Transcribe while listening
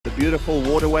Beautiful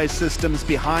waterway systems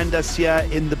behind us here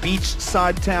in the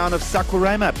beachside town of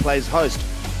Saquarema plays host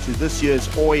to this year's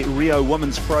OI Rio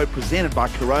Women's Pro presented by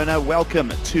Corona.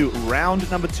 Welcome to round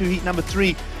number 2, heat number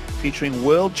 3, featuring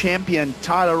world champion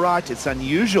Taina Wright. It's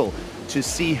unusual to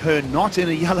see her not in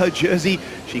a yellow jersey.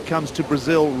 She comes to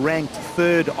Brazil ranked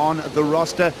 3rd on the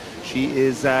roster. She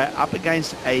is up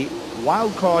against a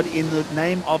wild card in the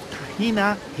name of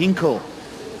Taina Hinckel.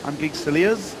 I'm Gig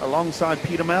Saliers alongside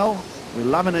Peter Mel. We're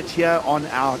loving it here on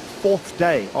our 4th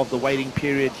day of the waiting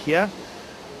period here.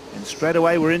 And straight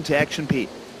away we're into action, Pete.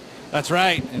 That's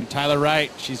right. And Taina Wright,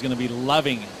 she's going to be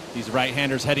loving these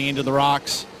right-handers heading into the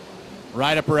rocks.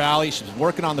 Right up her alley. She's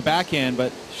working on the backhand,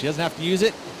 but she doesn't have to use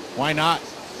it. Why not?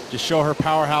 Just show her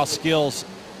powerhouse skills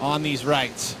on these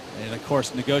rights. And of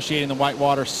course, negotiating the white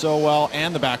water so well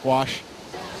and the backwash.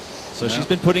 So she's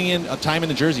been putting in a time in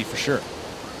the jersey for sure.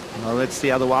 Well, let's see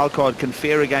how the wildcard can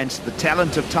fare against the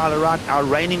talent of Taina Wright, our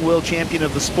reigning world champion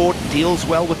of the sport. Deals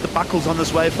well with the buckles on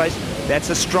this wave face. That's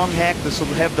a strong hack. This will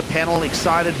have the panel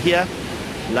excited here.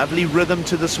 Lovely rhythm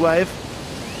to this wave.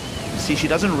 You see, she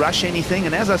doesn't rush anything.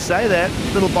 And as I say that,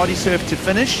 little body surf to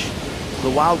finish.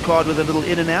 The wildcard with a little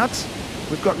in and out.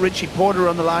 We've got Richie Porter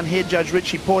on the line here. Judge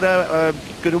Richie Porter,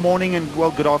 good morning and,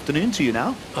 well, good afternoon to you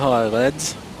now. Hello,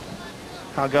 lads.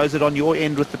 How goes it on your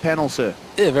end with the panel, sir?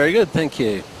 Yeah, very good, thank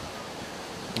you.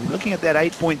 Looking at that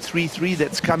 8.33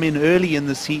 that's come in early in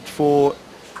this heat for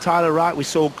Taina Wright. We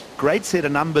saw a great set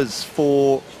of numbers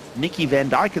for Nikki Van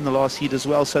Dijk in the last heat as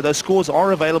well. So those scores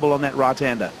are available on that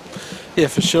right-hander. Yeah,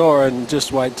 for sure, and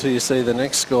just wait till you see the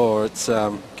next score. It's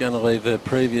going to leave the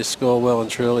previous score well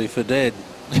and truly for dead.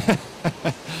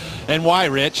 And why,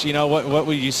 Rich? You know, what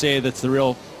would you say that's the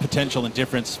real potential and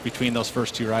difference between those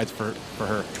first 2 rides for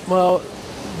her? Well,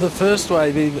 the first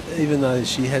wave, even though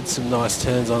she had some nice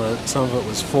turns on it, some of it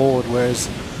was forward, whereas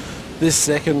this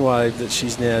second wave that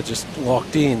she's now just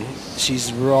locked in,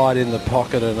 she's right in the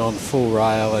pocket and on full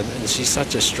rail, and she's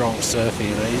such a strong surfer,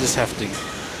 you know. You just have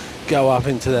to go up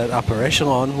into that upper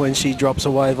echelon when she drops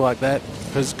a wave like that,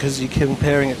 because you're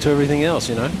comparing it to everything else,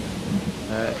 you know.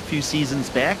 A few seasons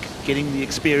back, getting the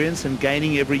experience and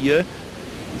gaining every year.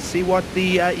 See what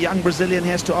the young Brazilian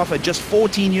has to offer. Just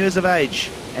 14 years of age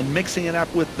and mixing it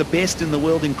up with the best in the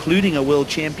world, including a world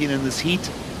champion in this heat.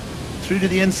 Through to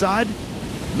the inside,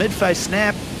 mid-face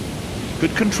snap,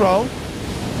 good control.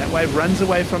 That wave runs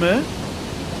away from her.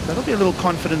 That'll be a little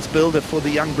confidence builder for the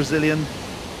young Brazilian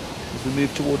as we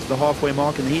move towards the halfway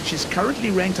mark in the heat. She's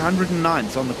currently ranked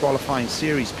 109th on the qualifying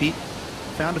series, Pete.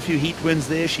 Found a few heat wins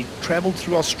there. She traveled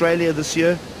through Australia this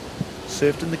year,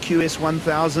 surfed in the QS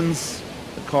 1000s,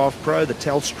 the Calf Pro, the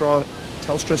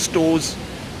Telstra Stores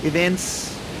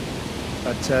events.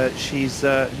 But she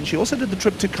also did the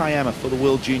trip to Kiama for the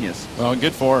World Juniors. Well,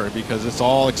 good for her, because it's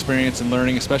all experience and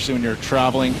learning, especially when you're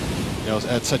traveling, you know,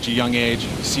 at such a young age.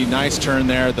 You see, nice turn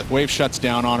there. The wave shuts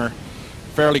down on her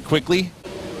fairly quickly.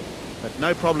 But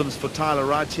no problems for Taina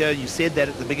Wright here. You said that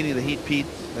at the beginning of the heat, Pete,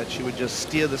 that she would just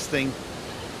steer this thing.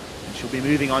 And she'll be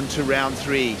moving on to round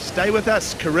 3. Stay with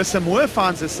us. Carissa Moore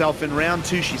finds herself in round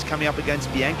 2. She's coming up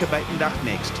against Bianca Buitendach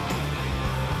next.